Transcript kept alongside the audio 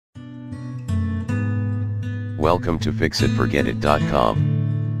Welcome to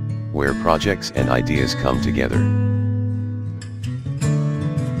fixitforgetit.com, where projects and ideas come together.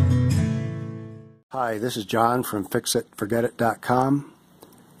 Hi, this is John from fixitforgetit.com. I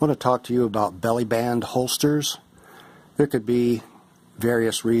want to talk to you about belly band holsters. There could be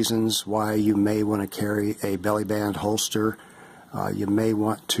various reasons why you may want to carry a belly band holster. You may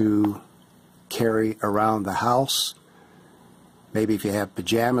want to carry around the house. Maybe if you have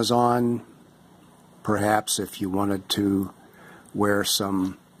pajamas on, perhaps if you wanted to wear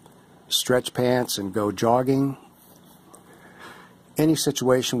some stretch pants and go jogging. Any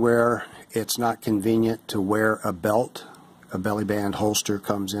situation where it's not convenient to wear a belt, a belly band holster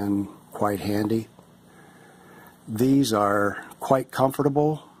comes in quite handy. These are quite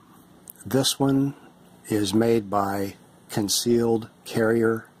comfortable. This one is made by Concealed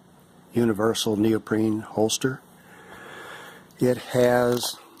Carrier Universal Neoprene Holster. It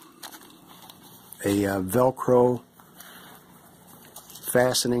has a Velcro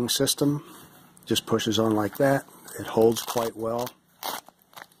fastening system. Just pushes on like that. It holds quite well.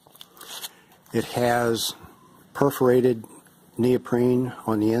 It has perforated neoprene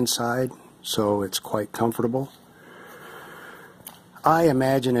on the inside, so it's quite comfortable. I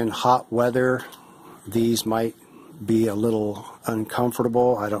imagine in hot weather these might be a little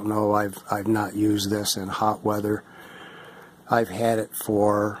uncomfortable. I don't know. I've not used this in hot weather. I've had it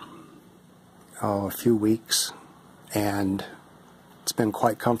for a few weeks and it's been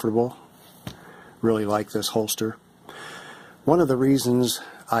quite comfortable. Really like this holster. One of the reasons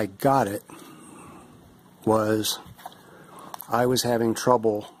I got it was I was having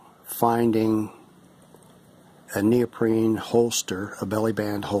trouble finding a neoprene holster, a belly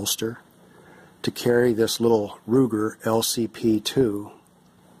band holster, to carry this little Ruger LCP 2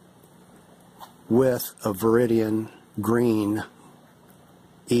 with a Viridian green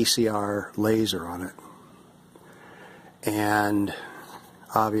ECR laser on it. And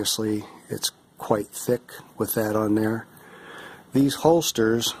obviously it's quite thick with that on there. These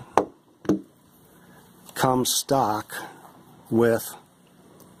holsters come stock with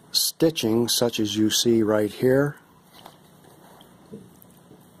stitching such as you see right here,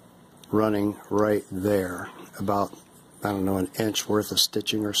 running right there, about, I don't know, an inch worth of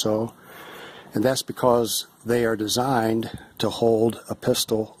stitching or so. And that's because they are designed to hold a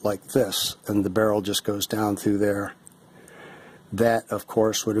pistol like this, and the barrel just goes down through there. That, of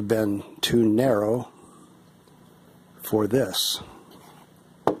course, would have been too narrow for this.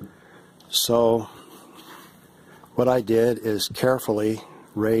 So what I did is carefully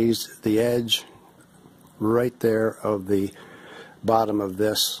raised the edge right there of the bottom of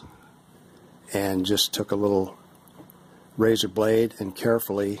this and just took a little razor blade and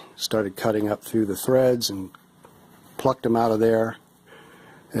carefully started cutting up through the threads and plucked them out of there.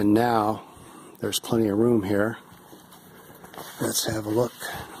 And now there's plenty of room here. Let's have a look.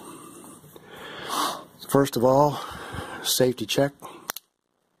 First of all, safety check.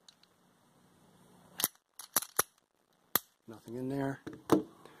 Nothing in there.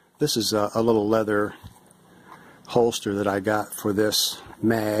 This is a little leather holster that I got for this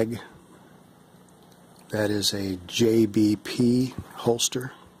mag. That is a JBP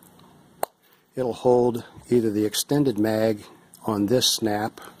holster. It'll hold either the extended mag on this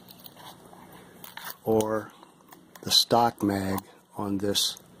snap or the stock mag on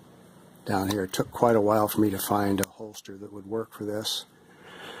this down here. It took quite a while for me to find a holster that would work for this.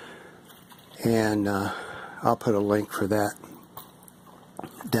 And I'll put a link for that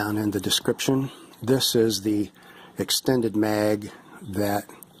down in the description. This is the extended mag that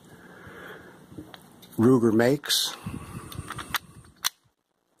Ruger makes.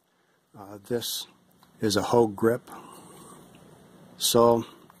 This is a Hogue grip. So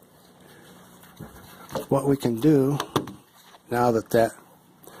what we can do now that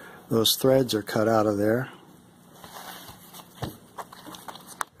those threads are cut out of there,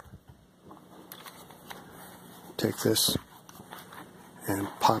 take this and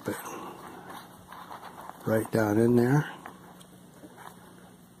pop it right down in there.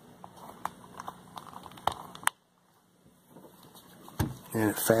 And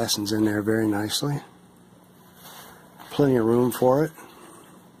it fastens in there very nicely. Plenty of room for it.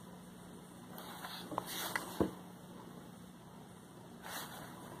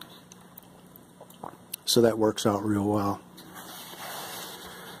 So that works out real well.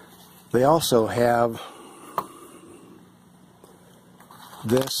 They also have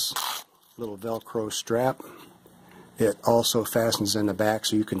this little Velcro strap. It also fastens in the back,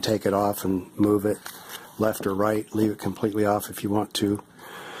 so you can take it off and move it left or right, leave it completely off if you want to.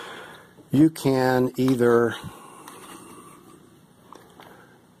 You can either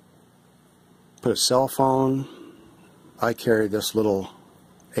put a cell phone. I carry this little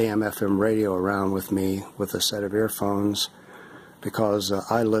AM/FM radio around with me with a set of earphones because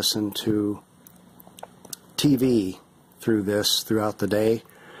I listen to TV through this throughout the day.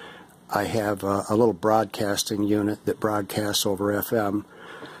 I have a little broadcasting unit that broadcasts over FM.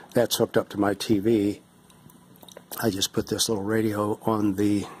 That's hooked up to my TV. I just put this little radio on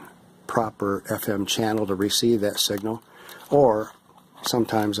the proper FM channel to receive that signal, or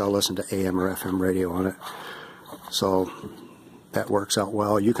sometimes I'll listen to AM or FM radio on it. So that works out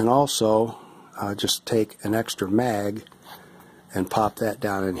well. You can also just take an extra mag and pop that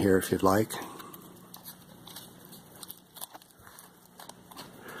down in here if you'd like.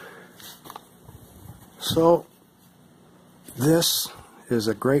 So this is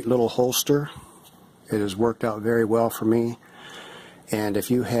a great little holster. It has worked out very well for me. And if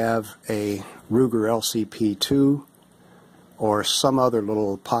you have a Ruger LCP2 or some other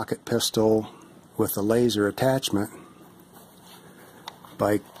little pocket pistol with a laser attachment,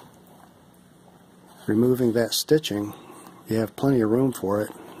 by removing that stitching, you have plenty of room for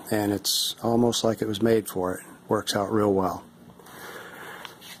it, and it's almost like it was made for it. Works out real well.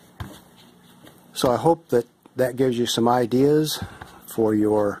 So I hope that that gives you some ideas for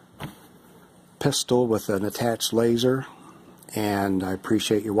your pistol with an attached laser, and I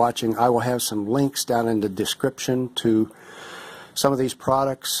appreciate you watching. I will have some links down in the description to some of these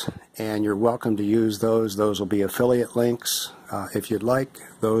products, and you're welcome to use those. Those will be affiliate links. If you'd like,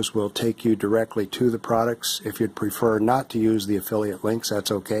 those will take you directly to the products. If you'd prefer not to use the affiliate links,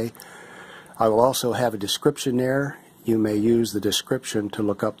 that's okay. I will also have a description there. You may use the description to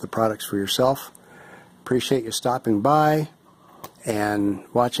look up the products for yourself. Appreciate you stopping by and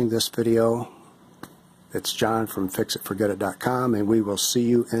watching this video. It's John from FixItForgetIt.com, and we will see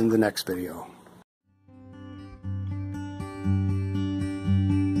you in the next video.